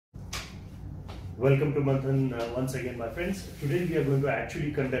Welcome to Manthan once again, my friends. Today we are going to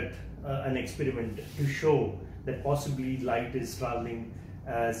actually conduct an experiment to show that possibly light is traveling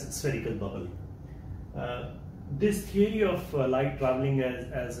as a spherical bubble. This theory of light traveling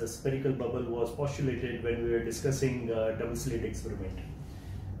as a spherical bubble was postulated when we were discussing double slit experiment.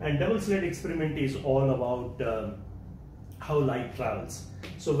 And double slit experiment is all about how light travels.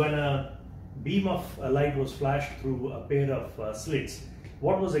 So when a beam of light was flashed through a pair of slits,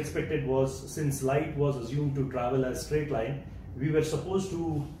 what was expected was, since light was assumed to travel as straight line, we were supposed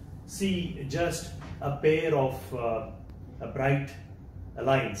to see just a pair of bright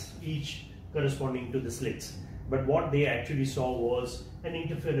lines, each corresponding to the slits. But what they actually saw was an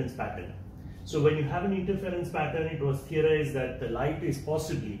interference pattern. So when you have an interference pattern, it was theorized that the light is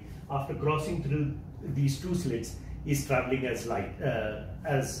possibly, after crossing through these two slits, is traveling as light,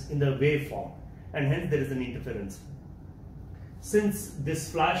 as in the wave form, and hence there is an interference. Since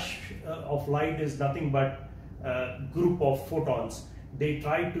this flash of light is nothing but a group of photons, they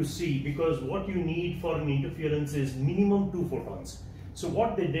tried to see, because what you need for an interference is minimum 2 photons. So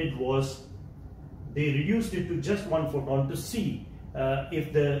what they did was they reduced it to just 1 photon to see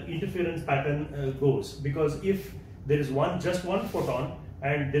if the interference pattern goes, because if there is just one photon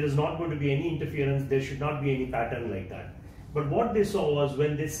and there is not going to be any interference, there should not be any pattern like that. But what they saw was,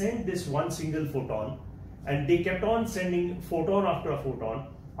 when they sent this one single photon, and they kept on sending photon after a photon,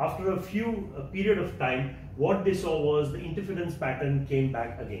 after a period of time, what they saw was the interference pattern came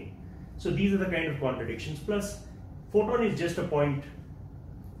back again. So these are the kind of contradictions. Plus, photon is just a point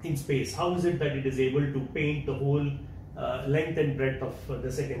in space. How is it that it is able to paint the whole length and breadth of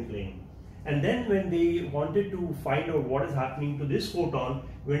the second plane? And then when they wanted to find out what is happening to this photon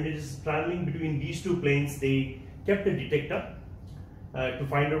when it is traveling between these two planes, they kept a detector to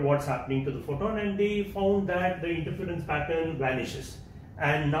find out what's happening to the photon, and they found that the interference pattern vanishes,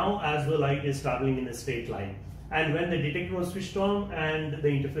 and now as the light is traveling in a straight line, and when the detector was switched on, and the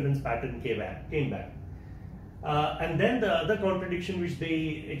interference pattern came back. And then the other contradiction which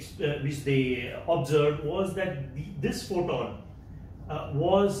they observed was that this photon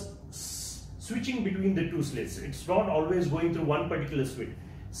was switching between the two slits. It's not always going through one particular slit.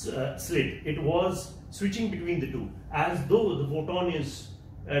 It was switching between the two, as though the photon is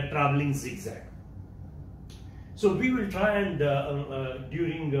traveling zigzag. So we will try and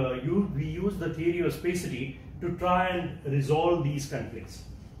we use the theory of spacity to try and resolve these conflicts.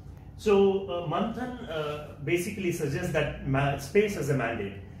 So Manthan basically suggests that space has a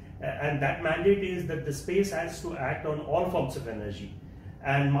mandate, and that mandate is that the space has to act on all forms of energy,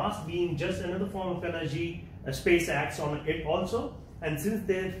 and mass being just another form of energy, space acts on it also. And since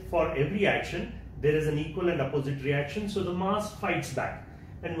for every action there is an equal and opposite reaction, so the mass fights back.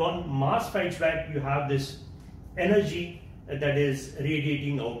 And when mass fights back, you have this energy that is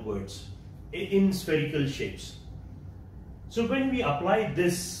radiating outwards in spherical shapes. So when we apply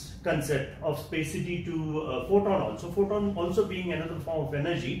this concept of spacity to photon also being another form of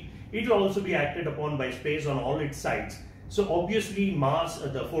energy, it will also be acted upon by space on all its sides. So obviously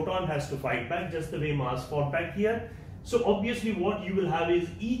the photon has to fight back just the way mass fought back here. So obviously what you will have is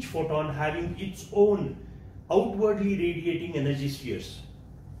each photon having its own outwardly radiating energy spheres.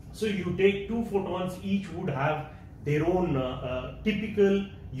 So you take 2 photons, each would have their own typical,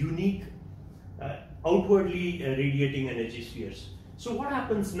 unique, outwardly radiating energy spheres. So what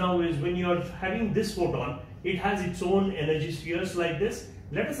happens now is, when you are having this photon, it has its own energy spheres like this.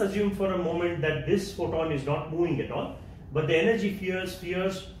 Let us assume for a moment that this photon is not moving at all, but the energy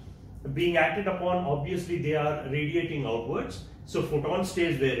spheres being acted upon, obviously they are radiating outwards, so photon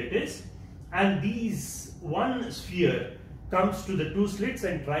stays where it is, and these one sphere comes to the 2 slits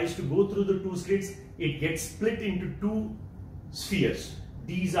and tries to go through the 2 slits. It gets split into 2 spheres.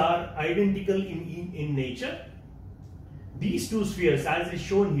 These are identical in nature. These 2 spheres, as is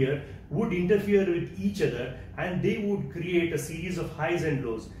shown here, would interfere with each other, and they would create a series of highs and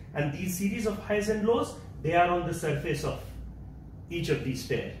lows, and these series of highs and lows, they are on the surface of each of these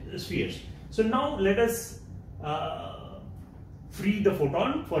spheres. So now let us free the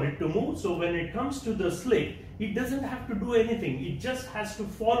photon for it to move. So when it comes to the slit, it doesn't have to do anything. It just has to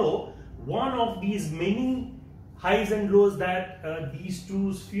follow one of these many highs and lows that these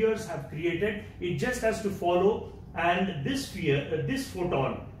 2 spheres have created. It just has to follow, and this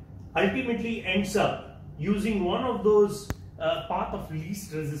photon ultimately ends up using one of those path of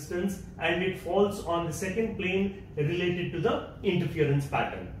least resistance, and it falls on the second plane related to the interference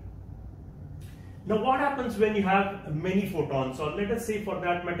pattern. Now what happens when you have many photons, or let us say for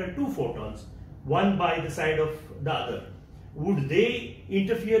that matter 2 photons, one by the side of the other? Would they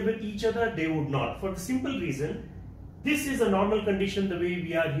interfere with each other? They would not, for the simple reason This is a normal condition the way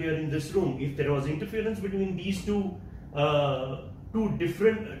we are here in this room. If there was interference between these two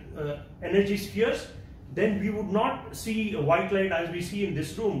different energy spheres, then we would not see a white light as we see in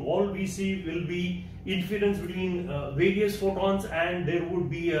this room. All we see will be interference between various photons, and there would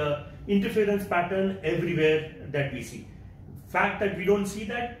be a interference pattern everywhere that we see. Fact that we don't see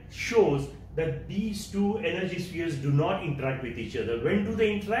that shows that these two energy spheres do not interact with each other. When do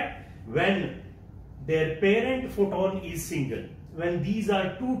they interact? When their parent photon is single. When these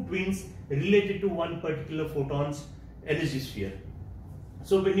are two twins related to one particular photon's energy sphere.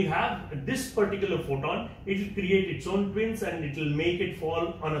 So when you have this particular photon, it will create its own twins and it will make it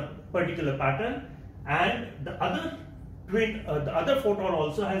fall on a particular pattern, and the other twin, the other photon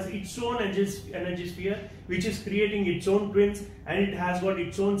also has its own energy sphere, which is creating its own twins, and it has got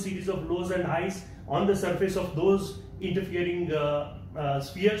its own series of lows and highs on the surface of those interfering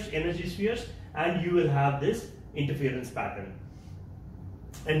spheres, energy spheres, and you will have this interference pattern.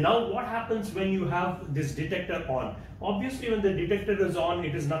 And now what happens when you have this detector on? Obviously when the detector is on,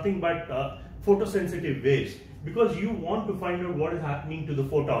 it is nothing but photosensitive waves, because you want to find out what is happening to the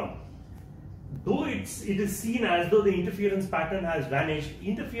photon. Though it is seen as though the interference pattern has vanished,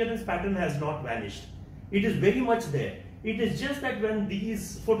 interference pattern has not vanished. It is very much there. It is just that when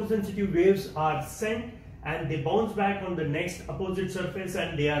these photosensitive waves are sent and they bounce back on the next opposite surface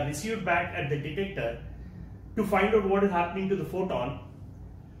and they are received back at the detector to find out what is happening to the photon,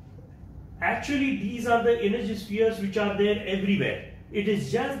 actually these are the energy spheres which are there everywhere. It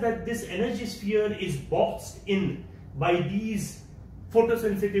is just that this energy sphere is boxed in by these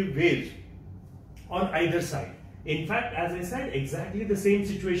photosensitive waves on either side. In fact, as I said, exactly the same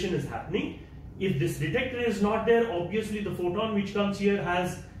situation is happening. If this detector is not there, obviously the photon which comes here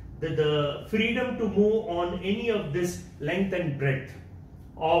has the freedom to move on any of this length and breadth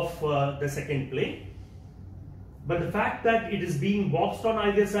of the second plane. But the fact that it is being boxed on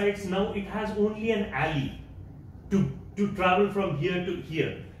either sides, now it has only an alley to travel from here to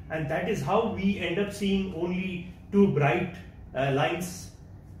here. And that is how we end up seeing only two bright lines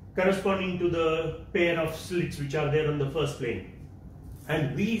corresponding to the pair of slits which are there on the first plane.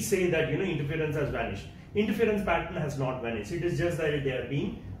 And we say that, you know, interference has vanished. Interference pattern has not vanished. It is just that they are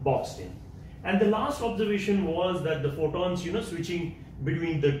being boxed in. And the last observation was that the photons, you know, switching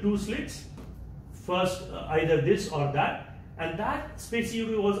between the two slits, first either this or that, and that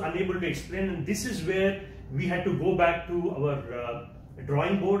specifically was unable to explain, and this is where we had to go back to our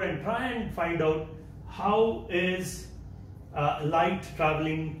drawing board and try and find out how is light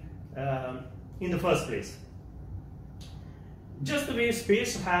traveling in the first place. Just the way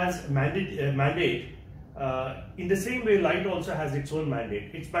space has mandate, in the same way light also has its own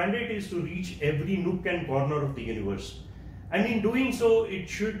mandate. Its mandate is to reach every nook and corner of the universe. And in doing so, it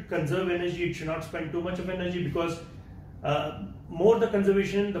should conserve energy. It should not spend too much of energy, because more the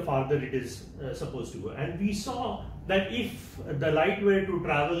conservation, the farther it is supposed to go. And we saw that if the light were to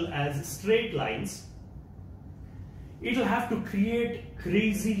travel as straight lines, it will have to create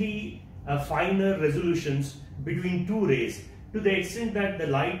crazily finer resolutions between two rays, to the extent that the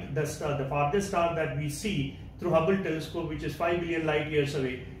light, the farthest star that we see through Hubble telescope, which is 5 billion light years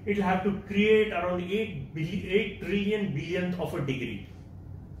away, it will have to create around 8 trillion billionth of a degree.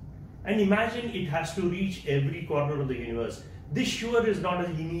 And imagine it has to reach every corner of the universe. This sure is not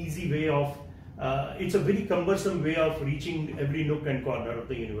an easy way of, it's a very cumbersome way of reaching every nook and corner of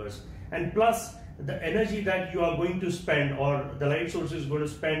the universe. And plus, the energy that you are going to spend, or the light source is going to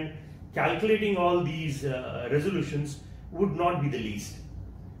spend calculating all these resolutions, would not be the least.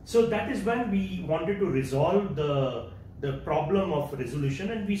 So that is when we wanted to resolve the problem of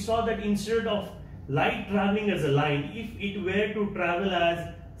resolution, and we saw that instead of light traveling as a line, if it were to travel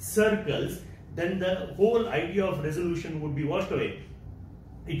as circles, then the whole idea of resolution would be washed away.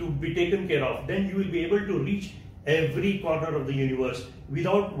 It would be taken care of. Then you will be able to reach every corner of the universe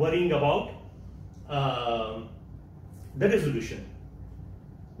without worrying about the resolution.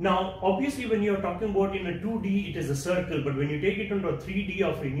 Now, obviously, when you are talking about in a 2D, it is a circle, but when you take it into a 3D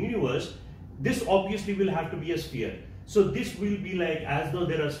of a universe, this obviously will have to be a sphere. So this will be like as though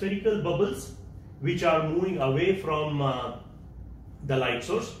there are spherical bubbles which are moving away from the light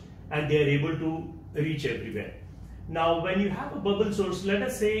source, and they are able to reach everywhere. Now, when you have a bubble source, let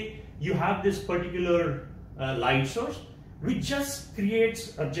us say you have this particular light source which just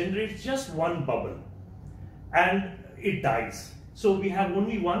creates or generates just one bubble, and it dies. So we have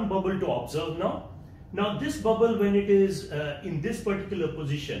only one bubble to observe now. Now this bubble, when it is in this particular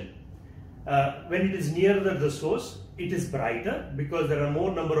position, when it is nearer the source, it is brighter because there are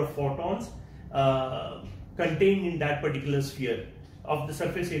more number of photons contained in that particular sphere of the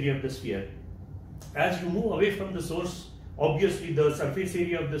surface area of the sphere. as you move away from the source, obviously the surface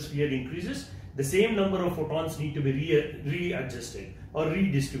area of the sphere increases. The same number of photons need to be readjusted or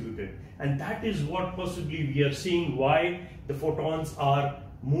redistributed, and that is what possibly we are seeing why the photons are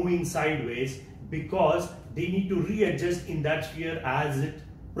moving sideways, because they need to readjust in that sphere as it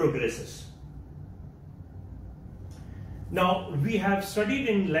progresses. Now, we have studied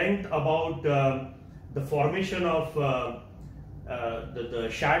in length about the formation of the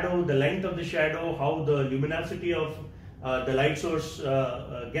shadow, the length of the shadow, how the luminosity of the light source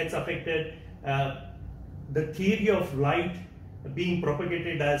gets affected, the theory of light being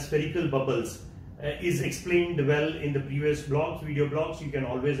propagated as spherical bubbles is explained well in the previous blogs, video blogs. You can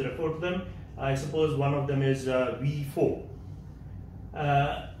always refer to them. I suppose one of them is V4.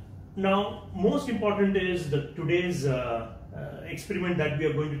 Now, most important is today's experiment that we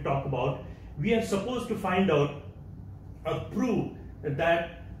are going to talk about. We are supposed to find out or prove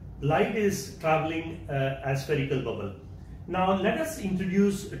that light is traveling as spherical bubble. Now, let us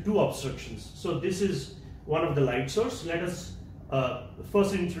introduce two obstructions. So this is one of the light source. Let us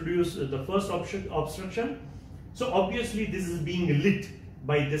first introduce the first obstruction. So obviously this is being lit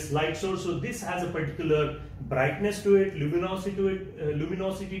by this light source. So this has a particular brightness to it, luminosity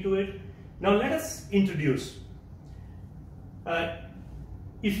to it. Now let us introduce.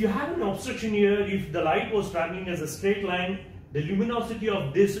 If you have an obstruction here, if the light was traveling as a straight line, the luminosity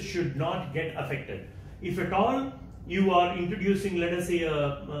of this should not get affected. If at all you are introducing, let us say,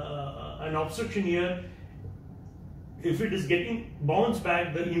 an obstruction here, if it is getting bounced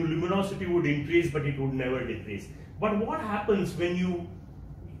back, the luminosity would increase, but it would never decrease. But what happens when you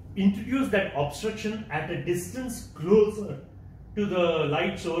introduce that obstruction at a distance closer to the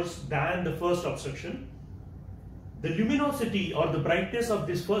light source than the first obstruction? The luminosity or the brightness of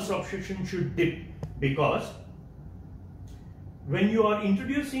this first obstruction should dip, because when you are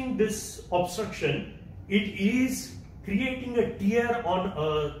introducing this obstruction, it is creating a tear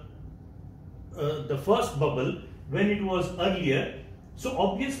on the first bubble when it was earlier. So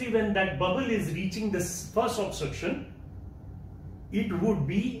obviously when that bubble is reaching this first obstruction, it would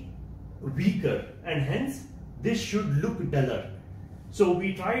be weaker, and hence this should look duller. So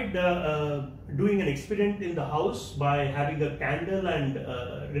we tried doing an experiment in the house by having a candle and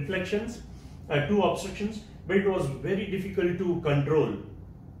reflections, two obstructions, but it was very difficult to control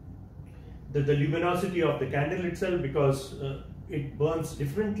the luminosity of the candle itself, because it burns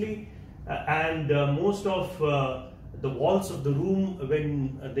differently, and most of the walls of the room,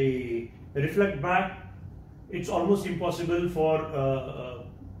 when they reflect back, it's almost impossible for a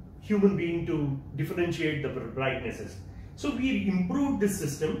human being to differentiate the brightnesses. So we improved this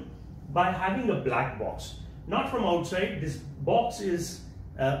system by having a black box. Not from outside, this box is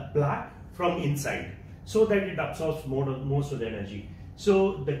black from inside, so that it absorbs most of the energy.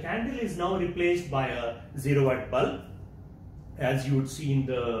 So the candle is now replaced by a 0-watt bulb, as you would see in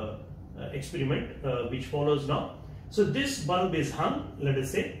the experiment which follows now. So this bulb is hung, let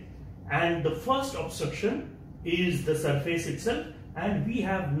us say, and the first obstruction is the surface itself, and we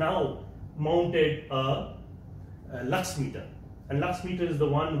have now mounted a lux meter. And lux meter is the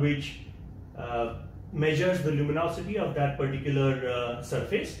one which measures the luminosity of that particular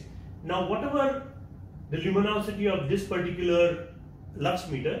surface. Now whatever the luminosity of this particular lux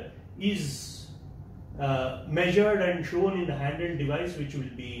meter is measured and shown in the handheld device which will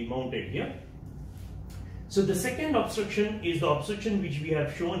be mounted here. So the second obstruction is the obstruction which we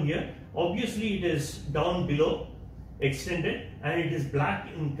have shown here. Obviously it is down below, extended, and it is black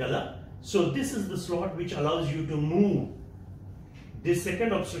in color. So this is the slot which allows you to move this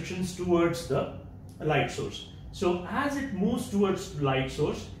second obstruction towards the light source. So as it moves towards the light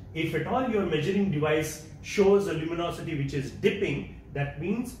source, if at all your measuring device shows a luminosity which is dipping, that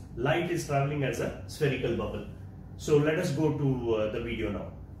means light is traveling as a spherical bubble. So let us go to the video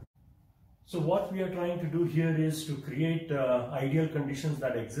now. So what we are trying to do here is to create ideal conditions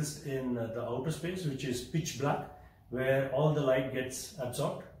that exist in the outer space, which is pitch black, where all the light gets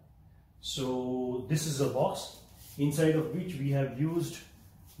absorbed. So this is a box inside of which we have used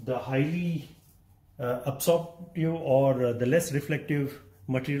the highly absorptive or the less reflective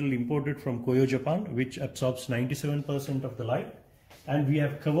material imported from Koyo, Japan, which absorbs 97% of the light, and we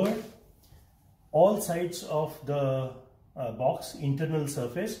have covered all sides of the box internal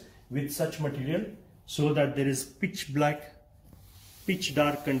surface with such material so that there is pitch black, pitch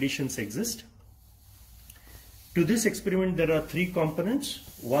dark conditions exist. To this experiment there are three components.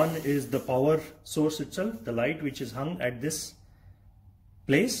 One is the power source itself, the light which is hung at this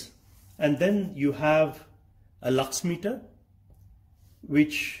place, and then you have a lux meter,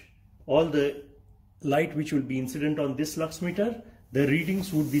 which all the light which will be incident on this lux meter The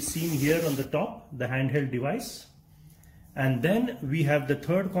readings would be seen here on the top, the handheld device. And then we have the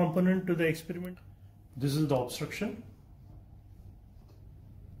third component to the experiment. This is the obstruction.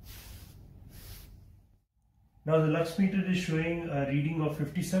 Now the lux meter is showing a reading of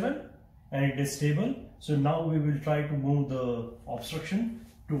 57 and it is stable. So now we will try to move the obstruction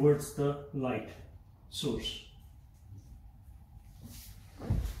towards the light source.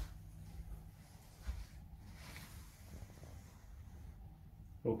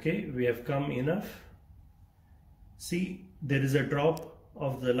 Okay, we have come enough. See, there is a drop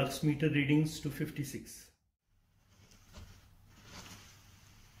of the lux meter readings to 56.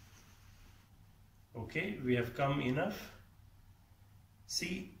 Okay, we have come enough.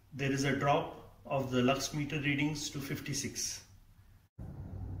 See, there is a drop of the lux meter readings to 56.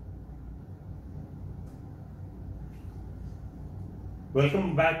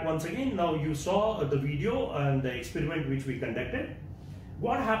 Welcome back once again. Now you saw the video and the experiment which we conducted.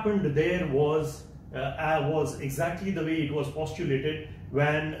 What happened there was exactly the way it was postulated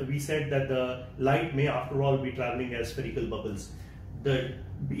when we said that the light may after all be traveling as spherical bubbles.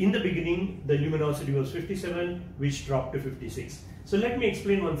 In the beginning, the luminosity was 57, which dropped to 56. So let me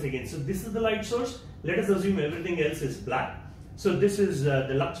explain once again. So this is the light source. Let us assume everything else is black. So this is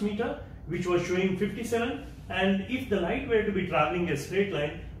the lux meter, which was showing 57. And if the light were to be traveling a straight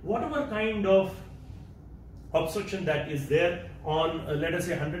line, whatever kind of obstruction that is there on let us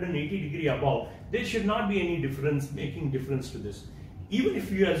say 180 degree above, there should not be any difference making difference to this. Even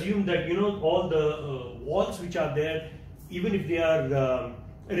if you assume that all the walls which are there, even if they are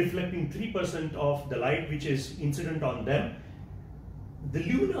reflecting 3% of the light which is incident on them, the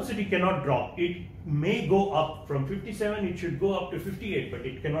luminosity cannot drop. It may go up from 57, it should go up to 58, but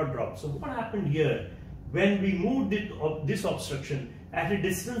it cannot drop. So what happened here? When we moved this obstruction at a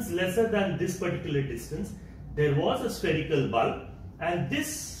distance lesser than this particular distance, there was a spherical bulb, and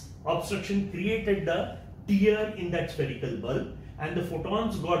this obstruction created the tear in that spherical bulb, and the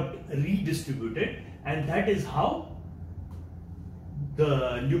photons got redistributed, and that is how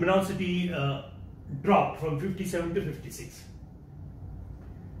the luminosity dropped from 57 to 56.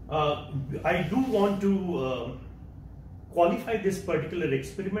 I do want to qualify this particular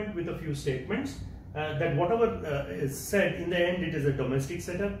experiment with a few statements that whatever is said, in the end it is a domestic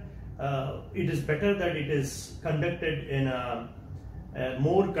setup. It is better that it is conducted in a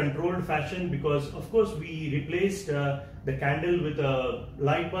more controlled fashion, because of course we replaced the candle with a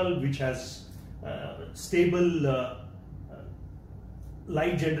light bulb which has stable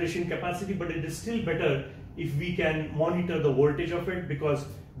light generation capacity, but it is still better if we can monitor the voltage of it, because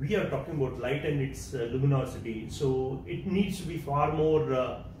we are talking about light and its luminosity, so it needs to be far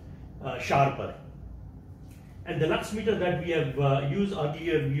more sharper. And the lux meter that we have used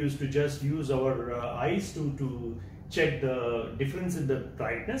earlier, we used to just use our eyes to check the difference in the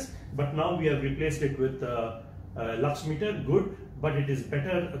brightness, but now we have replaced it with lux meter. Good, but it is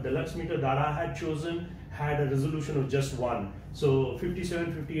better. The lux meter that I had chosen had a resolution of just 1, so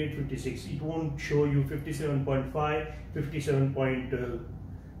 57, 58, 56. It won't show you 57.5,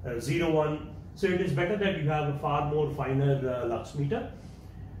 57.01. So it is better that you have a far more finer lux meter.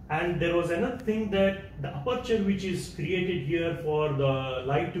 And there was another thing, that the aperture which is created here for the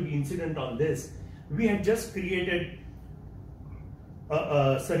light to be incident on this, we had just created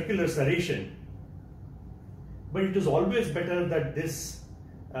a circular serration, but it is always better that this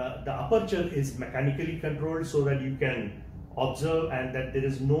the aperture is mechanically controlled, so that you can observe and that there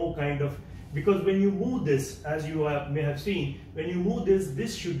is no kind of, because when you move this, as you may have seen, when you move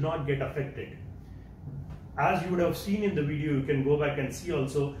this should not get affected. As you would have seen in the video, you can go back and see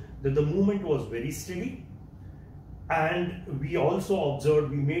also that the movement was very steady, and we also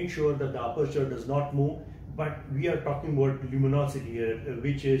observed, we made sure that the aperture does not move, but we are talking about luminosity here,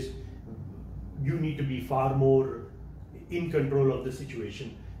 which is, you need to be far more in control of the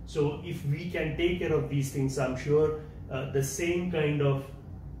situation. So if we can take care of these things, I'm sure the same kind of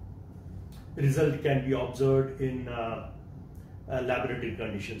result can be observed in laboratory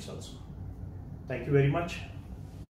conditions also. Thank you very much.